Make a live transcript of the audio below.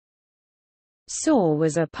SOAR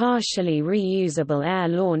was a partially reusable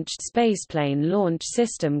air-launched spaceplane launch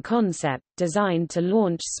system concept designed to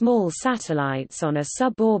launch small satellites on a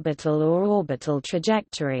suborbital or orbital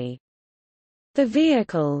trajectory. The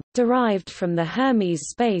vehicle, derived from the Hermes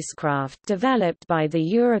spacecraft developed by the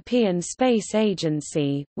European Space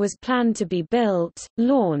Agency, was planned to be built,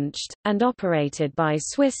 launched, and operated by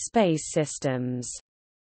Swiss Space Systems.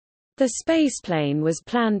 The spaceplane was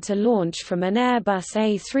planned to launch from an Airbus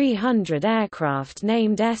A300 aircraft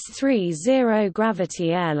named S-3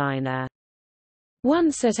 zero-gravity airliner.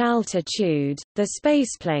 Once at altitude, the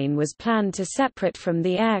spaceplane was planned to separate from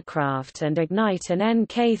the aircraft and ignite an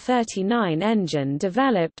NK-39 engine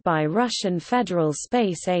developed by Russian Federal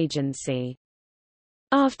Space Agency.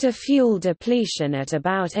 After fuel depletion at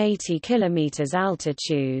about 80 km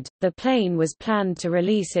altitude, the plane was planned to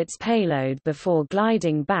release its payload before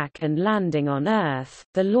gliding back and landing on Earth.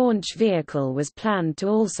 The launch vehicle was planned to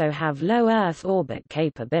also have low Earth orbit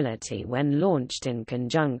capability when launched in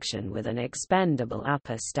conjunction with an expendable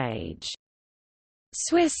upper stage.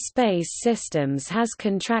 Swiss Space Systems has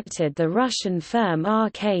contracted the Russian firm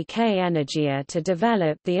RKK Energia to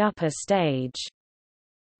develop the upper stage.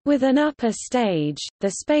 With an upper stage,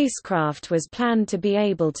 the spacecraft was planned to be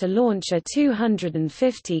able to launch a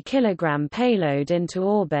 250 kg payload into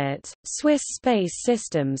orbit. Swiss Space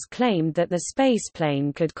Systems claimed that the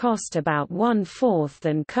spaceplane could cost about 1/4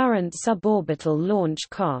 than current suborbital launch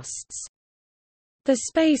costs. The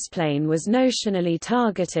spaceplane was notionally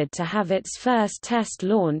targeted to have its first test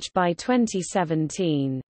launch by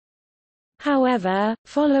 2017. However,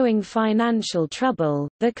 following financial trouble,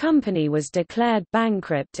 the company was declared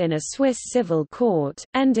bankrupt in a Swiss civil court,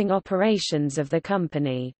 ending operations of the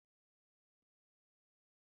company.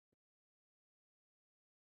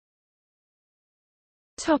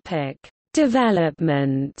 Topic: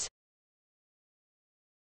 Development.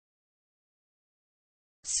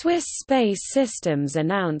 Swiss Space Systems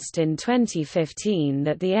announced in 2015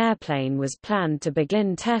 that the airplane was planned to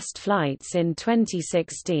begin test flights in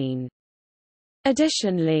 2016.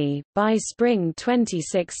 Additionally, by spring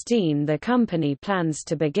 2016 the company plans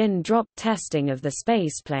to begin drop testing of the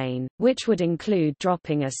spaceplane, which would include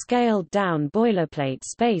dropping a scaled-down boilerplate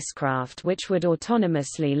spacecraft which would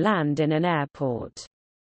autonomously land in an airport.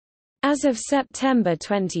 As of September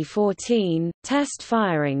 2014, test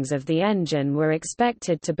firings of the engine were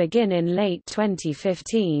expected to begin in late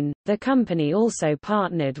 2015. The company also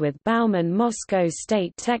partnered with Baumann Moscow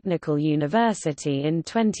State Technical University in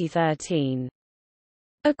 2013.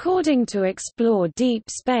 According to Explore Deep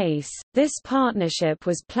Space, this partnership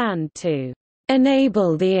was planned to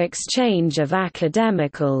enable the exchange of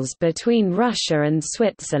academicals between Russia and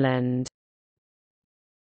Switzerland.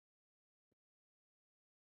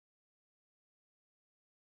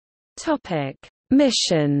 Topic: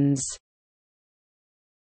 Missions.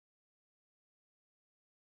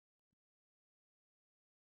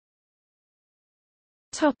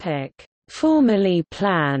 Topic: Formally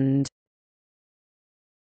planned.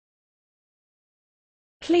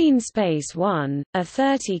 Clean Space 1, a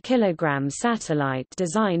 30 kg satellite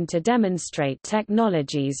designed to demonstrate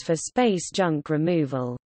technologies for space junk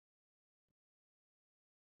removal.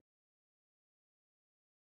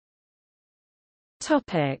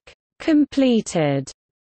 Topic: Completed.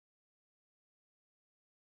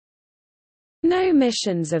 No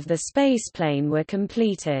missions of the spaceplane were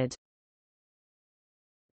completed.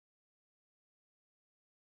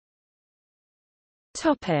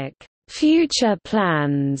 Topic: Future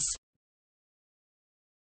plans.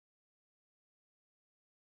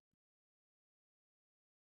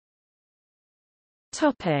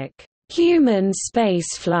 Topic: Human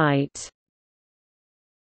spaceflight.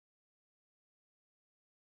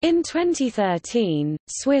 In 2013,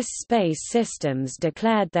 Swiss Space Systems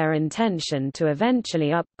declared their intention to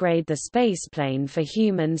eventually upgrade the spaceplane for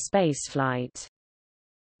human spaceflight.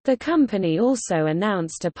 The company also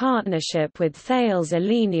announced a partnership with Thales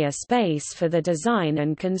Alenia Space for the design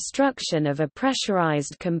and construction of a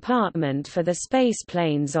pressurized compartment for the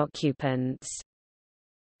spaceplane's occupants.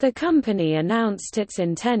 The company announced its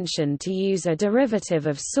intention to use a derivative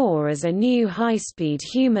of SOAR as a new high-speed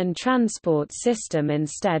human transport system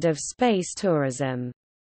instead of space tourism.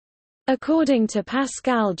 According to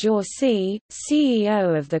Pascal Jourcy,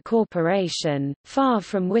 CEO of the corporation, far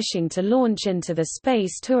from wishing to launch into the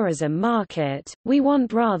space tourism market, we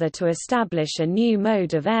want rather to establish a new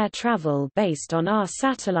mode of air travel based on our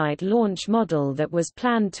satellite launch model that was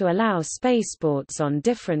planned to allow spaceports on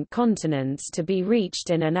different continents to be reached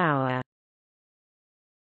in an hour.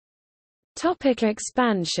 Topic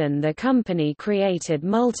expansion. The company created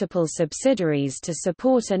multiple subsidiaries to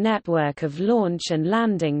support a network of launch and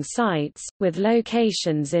landing sites, with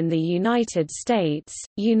locations in the United States,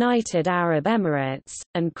 United Arab Emirates,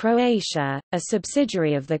 and Croatia. A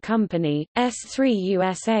subsidiary of the company, S3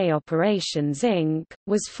 USA Operations Inc.,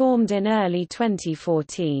 was formed in early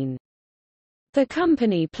 2014. The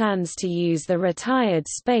company plans to use the retired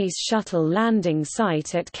Space Shuttle landing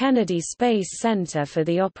site at Kennedy Space Center for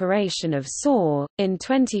the operation of SOAR. In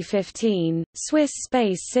 2015, Swiss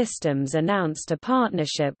Space Systems announced a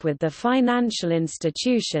partnership with the financial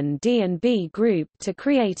institution D&B Group to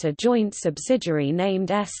create a joint subsidiary named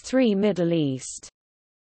S3 Middle East.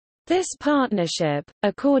 This partnership,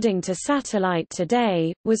 according to Satellite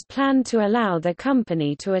Today, was planned to allow the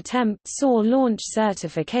company to attempt SOAR launch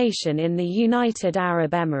certification in the United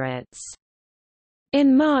Arab Emirates.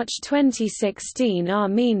 In March 2016,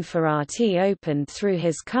 Armin Ferrati opened through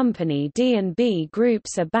his company D&B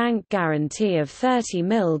Groups a bank guarantee of $30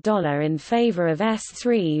 million in favor of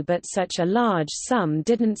S3, but such a large sum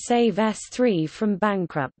didn't save S3 from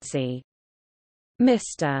bankruptcy.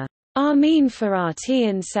 Mr. Armin Ferrati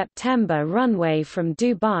in September runway from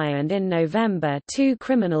Dubai, and in November 2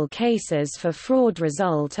 criminal cases for fraud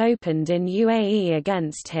result opened in UAE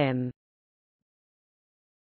against him.